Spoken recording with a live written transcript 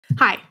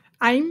Hi,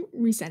 I'm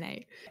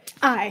Risene.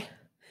 I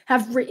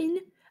have written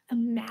a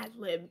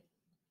Madlib.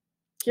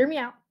 Hear me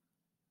out.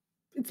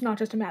 It's not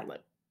just a Madlib.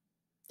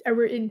 I've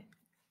written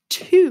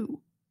 2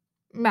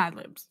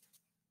 Madlibs.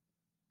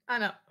 I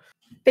know.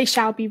 They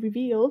shall be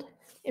revealed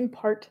in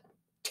part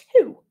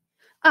 2.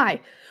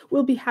 I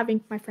will be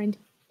having my friend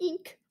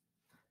Ink.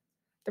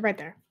 They're right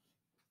there.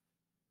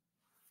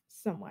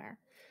 Somewhere.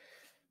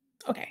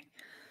 Okay.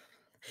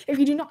 If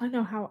you do not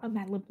know how a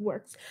Madlib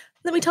works,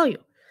 let me tell you.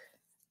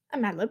 A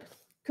Madlib,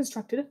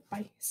 constructed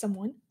by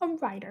someone, a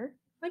writer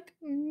like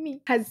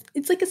me,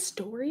 it's like a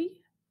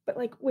story, but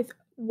like with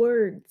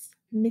words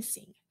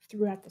missing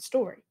throughout the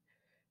story.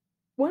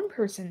 One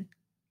person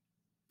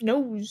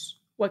knows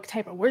what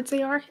type of words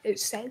they are. It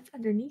says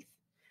underneath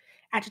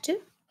adjective,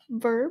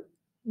 verb,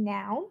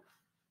 noun,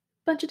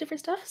 bunch of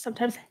different stuff.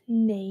 Sometimes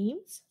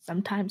names,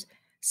 sometimes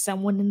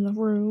someone in the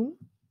room,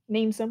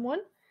 name someone.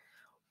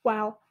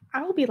 While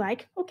I will be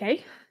like,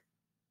 okay,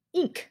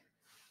 Ink.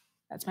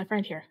 That's my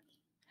friend here.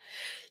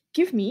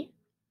 Give me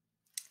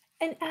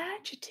an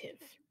adjective.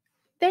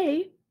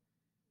 They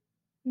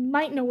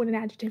might know what an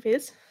adjective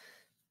is.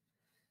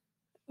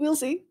 We'll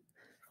see.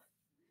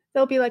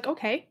 They'll be like,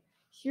 okay,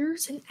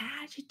 here's an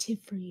adjective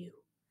for you.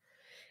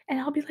 And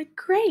I'll be like,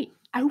 great,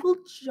 I will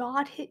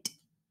jot it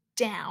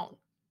down.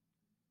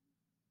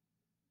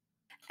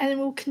 And then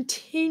we'll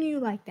continue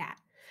like that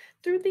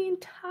through the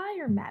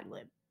entire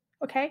Madlib.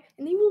 Okay?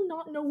 And they will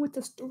not know what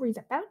the story's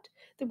about.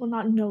 They will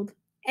not know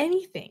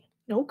anything,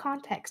 no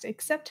context,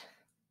 except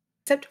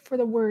for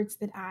the words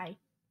that I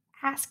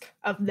ask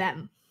of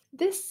them.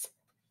 This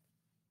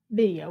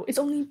video is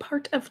only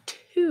part of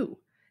 2.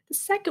 The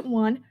second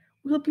one,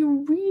 we'll be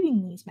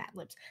reading these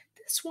Madlibs.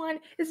 This one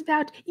is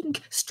about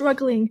Ink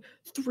struggling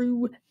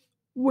through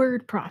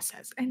word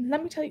process. And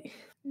let me tell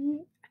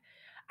you,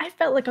 I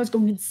felt like I was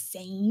going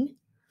insane.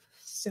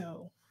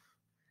 So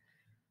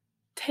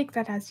take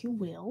that as you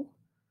will.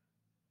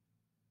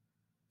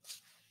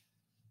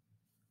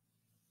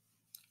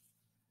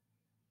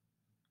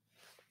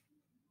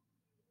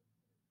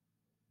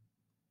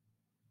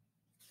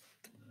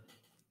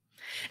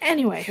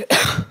 Anyway,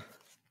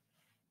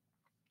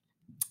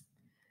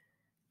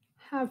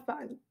 have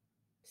fun.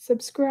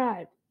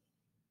 Subscribe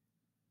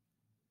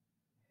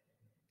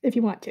if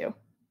you want to.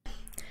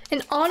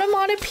 An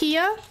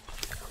onomatopoeia,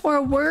 or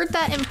a word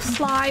that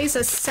implies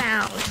a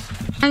sound.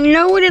 I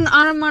know what an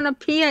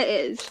onomatopoeia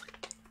is.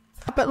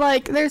 But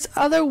like, there's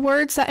other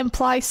words that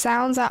imply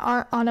sounds that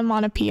aren't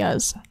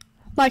onomatopoeias.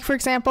 Like, for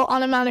example,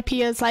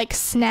 onomatopoeias like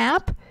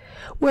snap,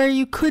 where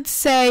you could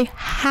say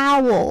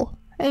howl,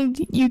 and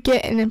you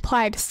get an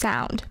implied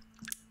sound.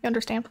 You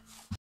understand?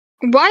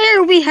 Why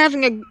are we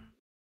having a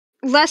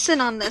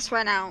lesson on this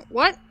right now?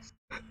 What?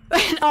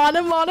 An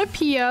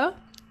onomatopoeia.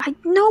 I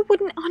know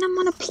what an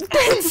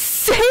onomatopoeia is.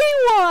 Say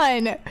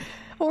one!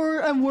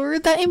 Or a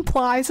word that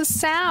implies a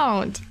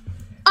sound.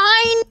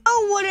 I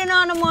know what an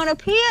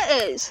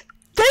onomatopoeia is.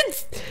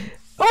 That's...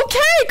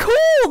 Okay,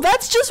 cool!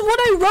 That's just what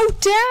I wrote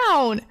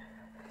down!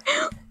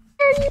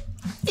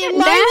 In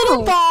my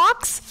little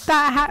box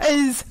that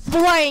is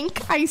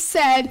blank, I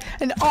said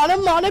an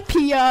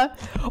onomatopoeia,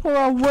 or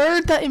a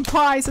word that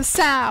implies a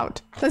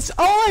sound. That's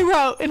all I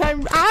wrote, and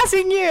I'm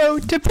asking you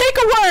to pick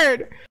a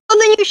word! Well,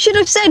 then you should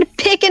have said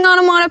pick an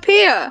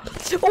onomatopoeia.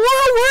 Or a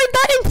word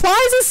that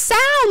implies a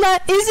sound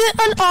that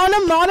isn't an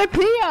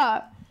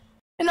onomatopoeia.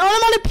 An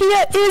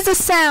onomatopoeia is a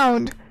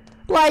sound.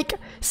 Like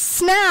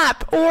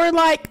snap or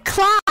like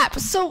clap.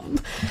 So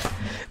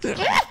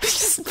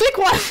just pick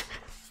one.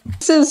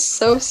 This is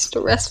so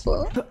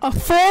stressful. A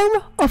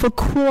form of a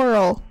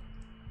quarrel.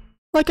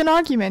 Like an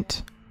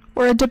argument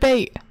or a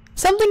debate.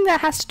 Something that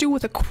has to do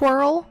with a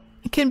quarrel.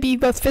 It can be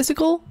both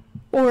physical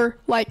or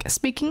like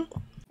speaking.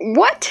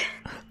 What?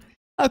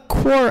 A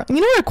quarrel. You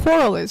know what a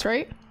quarrel is,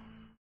 right?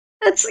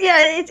 That's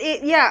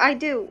yeah, I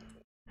do.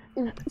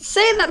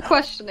 Say that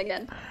question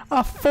again.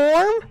 A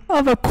form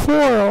of a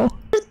quarrel.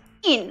 What does it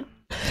mean?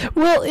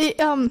 Well,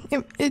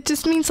 it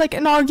just means like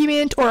an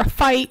argument or a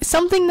fight,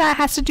 something that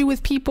has to do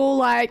with people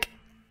like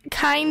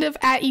kind of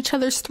at each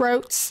other's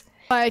throats,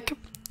 like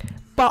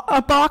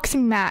a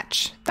boxing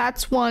match.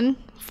 That's one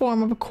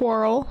form of a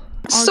quarrel.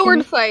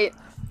 Sword fight.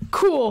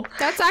 Cool.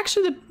 That's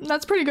actually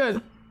that's pretty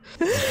good.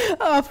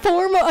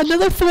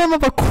 Another form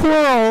of a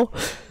quarrel.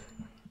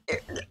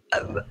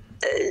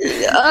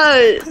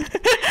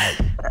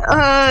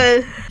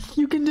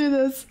 You can do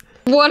this.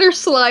 Water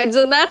slides,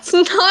 and that's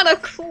not a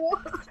quarrel.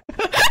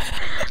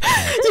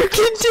 You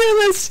can do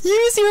this.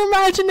 Use your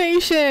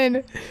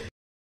imagination.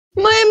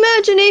 My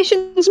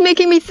imagination's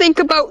making me think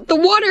about the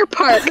water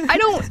park. I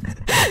don't.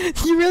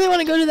 You really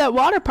want to go to that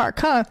water park,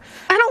 huh?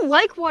 I don't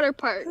like water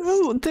parks.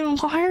 Oh, then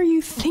why are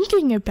you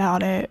thinking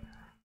about it?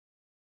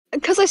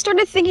 Because I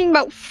started thinking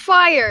about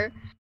fire,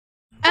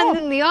 and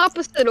then the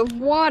opposite of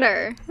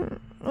water.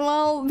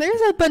 Well,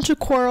 there's a bunch of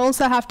quarrels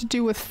that have to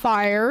do with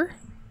fire.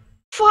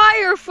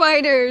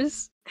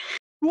 Firefighters!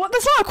 What?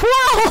 That's not a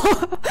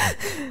quarrel!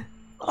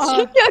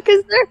 Yeah,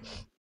 because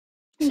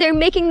they're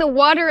making the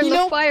water and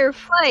the fire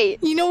fight.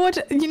 You know what?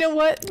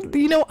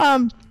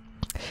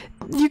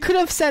 You could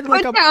have said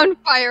like Put down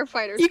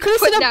firefighters. You could have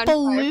Put said down a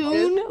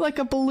balloon, firefighters.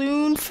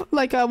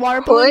 like a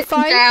water balloon Put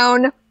fight.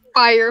 down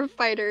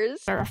firefighters.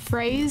 Or a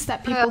phrase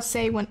that people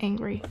say when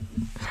angry.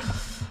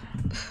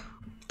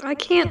 I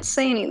can't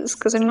say any of this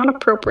because they're not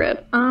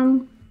appropriate.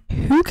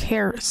 Who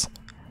cares?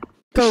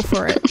 Go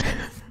for it.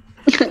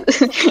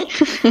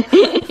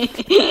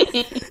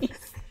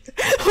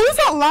 Who's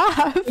that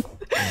laugh?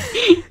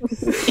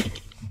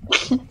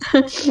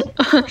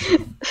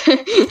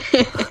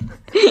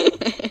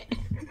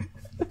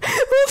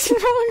 What's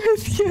wrong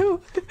with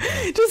you?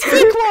 Just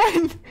pick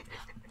one.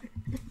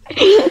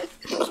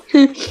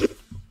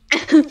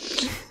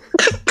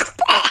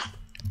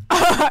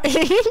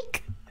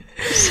 Ink?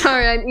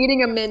 Sorry, I'm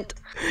eating a mint.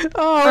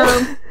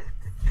 Oh.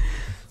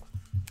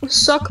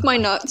 Suck my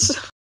nuts.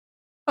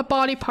 A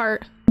body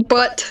part.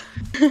 Butt.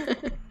 Well,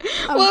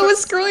 I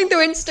was scrolling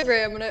through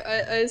Instagram and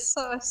I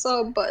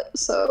saw a butt,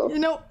 so. You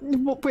know,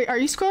 wait, are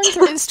you scrolling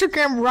through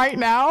Instagram right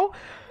now?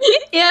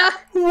 Yeah.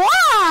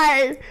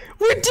 Why?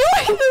 We're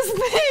doing this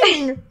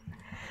thing!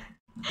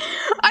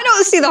 I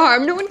don't see the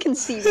harm. No one can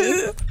see me.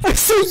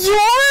 So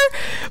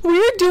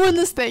we're doing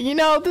this thing, you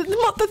know, the thing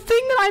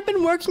that I've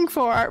been working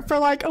for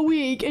like a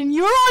week, and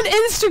you're on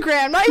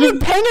Instagram, not even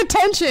paying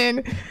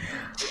attention.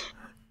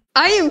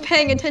 I am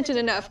paying attention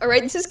enough,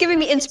 alright? This is giving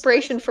me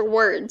inspiration for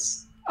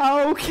words.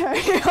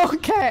 Okay.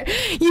 Okay.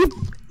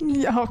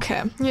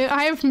 Yeah,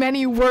 I have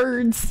many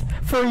words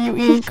for you,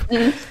 Ink.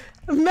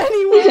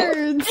 Many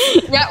words.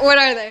 Yeah, what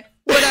are they?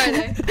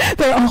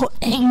 They're all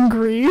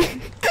angry.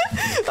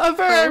 A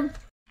verb.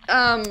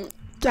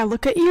 Yeah,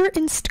 look at your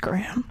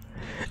Instagram.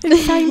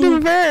 It's kind of a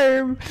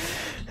verb.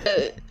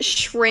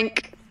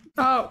 Shrink.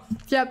 Oh,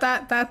 yeah,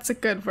 that's a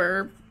good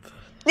verb.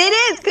 It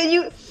is, because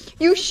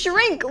you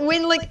shrink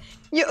when, like,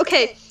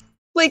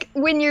 like,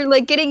 when you're,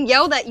 like, getting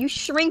yelled at, you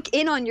shrink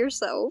in on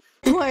yourself.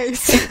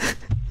 Place.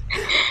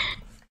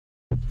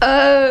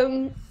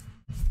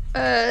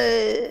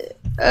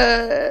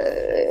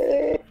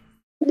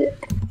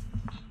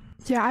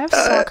 Yeah, I have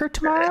soccer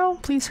tomorrow.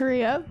 Please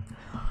hurry up.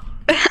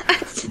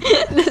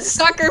 The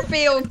soccer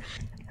field.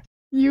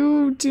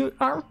 You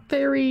aren't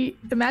very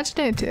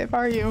imaginative,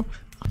 are you?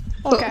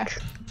 Okay.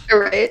 Look,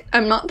 alright,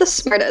 I'm not the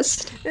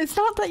smartest. It's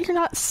not that you're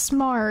not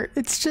smart.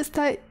 It's just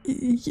that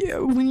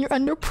when you're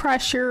under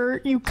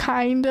pressure, you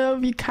kind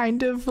of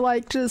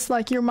like just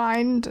like your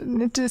mind,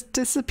 it just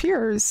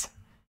disappears.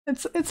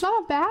 It's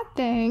not a bad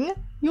thing.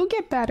 You'll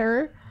get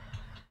better.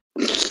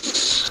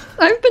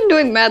 I've been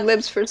doing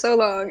Madlibs for so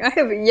long. I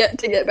have yet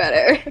to get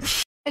better.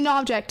 An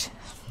object.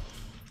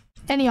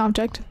 Any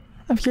object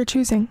of your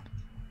choosing.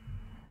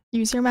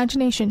 Use your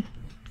imagination.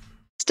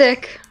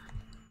 Stick.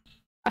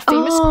 A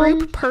famous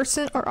group,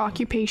 person, or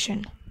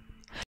occupation.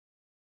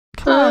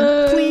 Come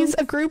on, please.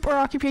 A group or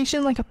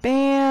occupation, like a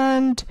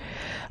band.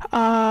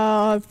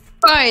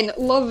 Fine.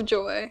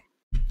 Lovejoy.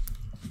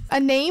 A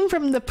name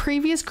from the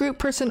previous group,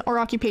 person, or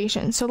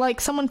occupation. So,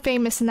 like someone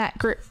famous in that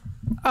group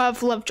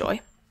of Lovejoy.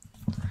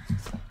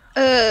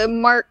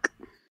 Mark.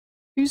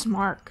 Who's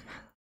Mark?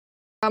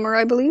 Drummer,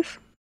 I believe.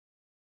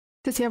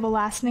 Does he have a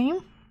last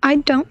name? I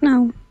don't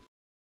know.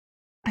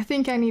 I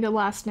think I need a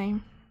last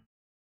name.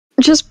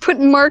 Just put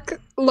Mark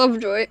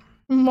Lovejoy.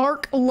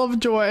 Mark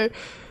Lovejoy.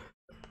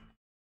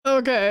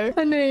 Okay.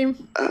 A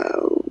name.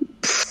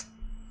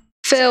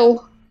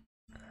 Phil.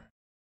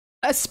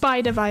 A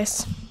spy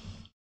device.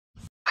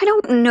 I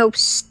don't know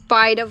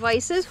spy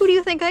devices. Who do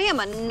you think I am,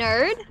 a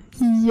nerd?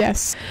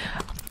 Yes.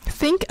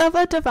 Think of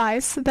a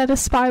device that a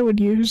spy would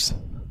use.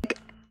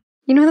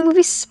 You know the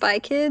movie Spy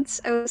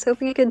Kids? I was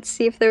hoping I could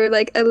see if there were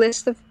like a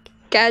list of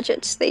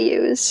gadgets they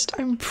used.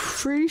 I'm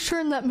pretty sure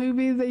in that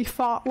movie they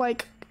fought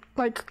like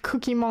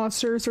cookie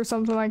monsters or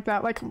something like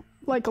that, like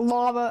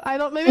lava. I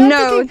don't. Maybe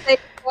no, they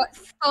fought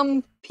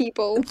thumb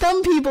people.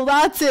 Thumb people.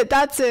 That's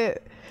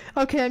it.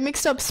 Okay, I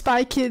mixed up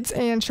Spy Kids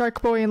and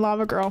Shark Boy and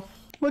Lava Girl.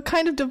 What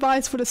kind of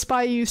device would a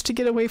spy use to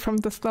get away from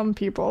the thumb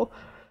people?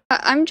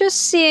 I'm just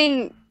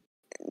seeing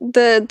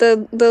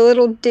the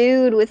little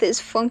dude with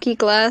his funky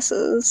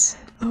glasses.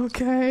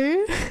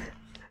 Okay.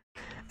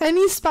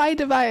 Any spy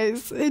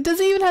device. It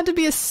doesn't even have to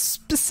be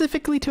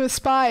specifically to a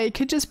spy. It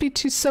could just be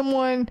to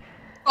someone.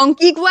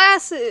 Funky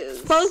glasses.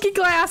 Funky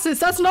glasses.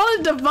 That's not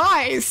a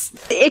device.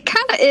 It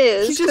kind of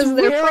is. He's just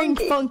wearing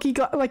funky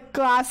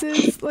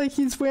glasses. Like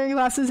he's wearing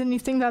glasses, and you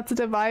think that's a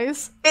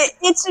device?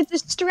 It's a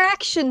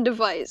distraction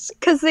device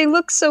because they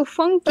look so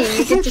funky.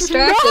 You get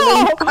distracted.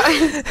 No!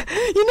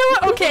 You know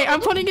what? Okay,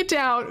 I'm putting it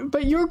down,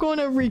 but you're going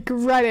to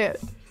regret it.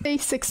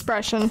 Face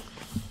expression.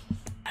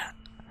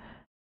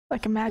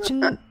 Like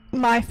imagine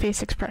my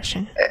face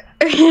expression.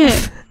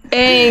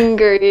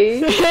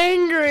 Angry.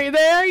 Angry,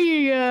 there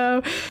you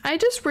go. I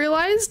just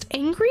realized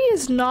angry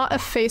is not a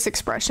face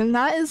expression.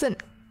 That is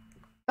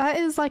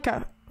like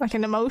an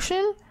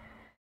emotion.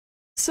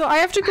 So I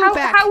have to go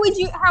back. How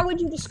would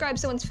you describe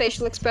someone's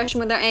facial expression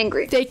when they're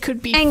angry? They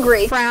could be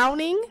angry,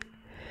 frowning.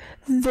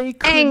 They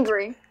could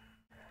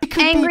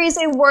could angry is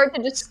a word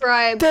to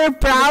describe. Their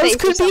brows face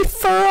could or be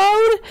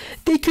furrowed.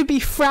 They could be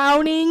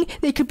frowning.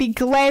 They could be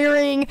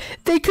glaring.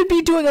 They could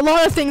be doing a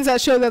lot of things that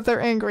show that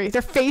they're angry.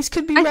 Their face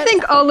could be red. I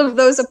think all of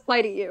those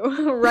apply to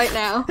you right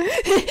now.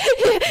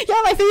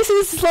 Yeah, my face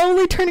is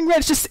slowly turning red.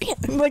 It's just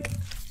like...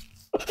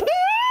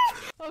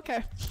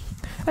 Okay,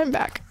 I'm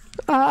back.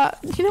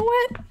 You know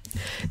what?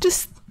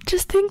 Just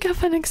think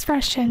of an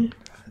expression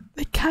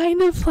that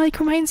kind of like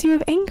reminds you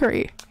of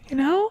angry, you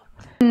know?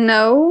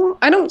 No,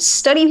 I don't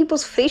study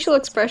people's facial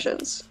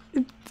expressions.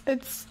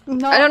 It's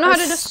not. I don't know how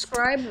to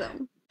describe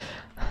them.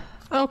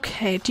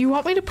 Okay, do you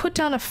want me to put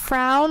down a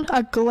frown,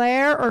 a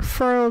glare, or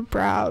furrowed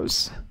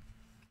brows?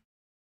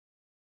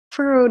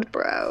 Furrowed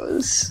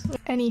brows.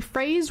 Any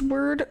phrase,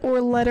 word,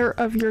 or letter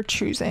of your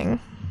choosing.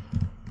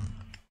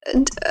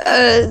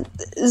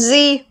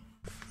 Z.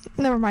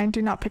 Never mind,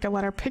 do not pick a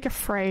letter. Pick a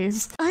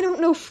phrase. I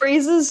don't know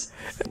phrases.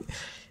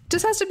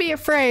 Just has to be a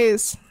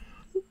phrase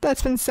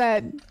that's been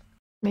said.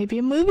 Maybe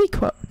a movie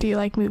quote. Do you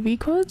like movie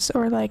quotes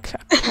or like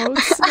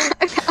quotes?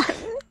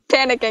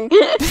 Panicking.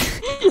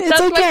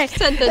 It's okay.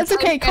 It's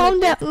okay. Calm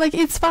down. Like,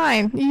 it's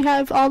fine. You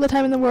have all the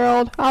time in the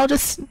world. I'll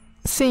just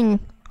sing,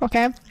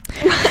 okay?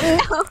 Turning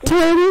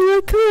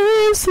the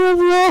cliffs of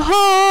your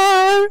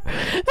heart,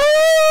 and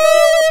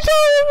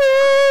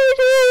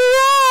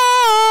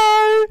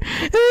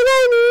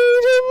I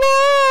need you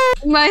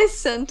more. My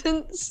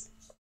sentence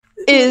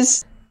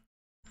is,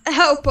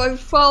 help, I've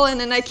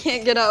fallen and I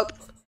can't get up.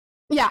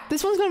 Yeah,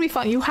 this one's gonna be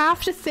fun. You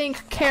have to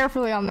think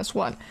carefully on this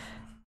one.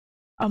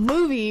 A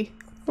movie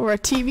or a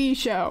TV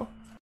show.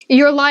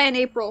 Your lie in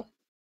April.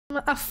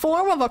 A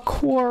form of a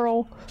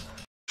quarrel.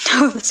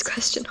 Oh, this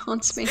question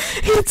haunts me.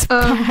 It's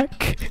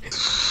back.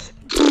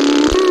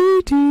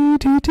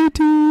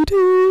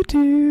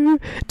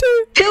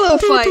 Pillow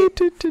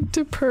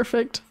fight.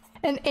 Perfect.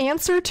 An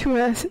answer to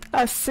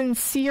a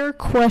sincere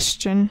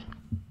question.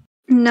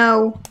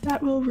 No.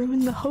 That will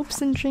ruin the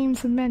hopes and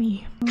dreams of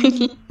many.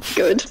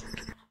 Good.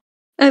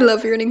 I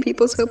love ruining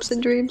people's hopes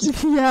and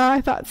dreams. Yeah,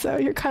 I thought so.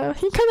 You're kind of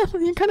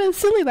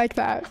silly like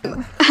that.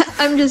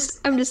 I'm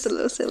just a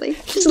little silly.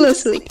 Just a little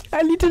silly.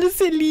 A little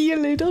silly, a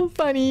little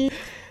funny.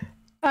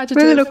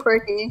 Adjective. We're a little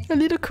quirky. A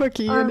little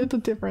quirky, a little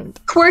different.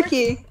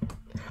 Quirky.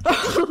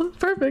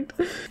 Perfect.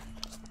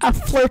 A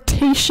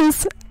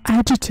flirtatious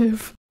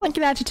adjective. Like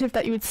an adjective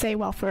that you would say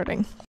while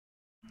flirting.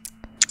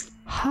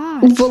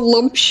 Hot.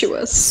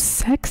 Voluptuous.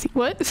 Sexy.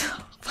 What?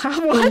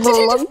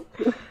 What?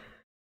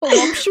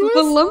 Voluptuous?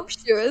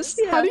 Voluptuous.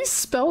 Yeah. How do you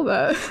spell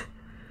that?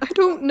 I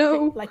don't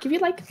know. Like if you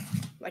like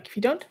if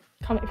you don't.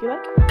 Comment if you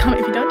like.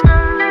 Comment if you don't.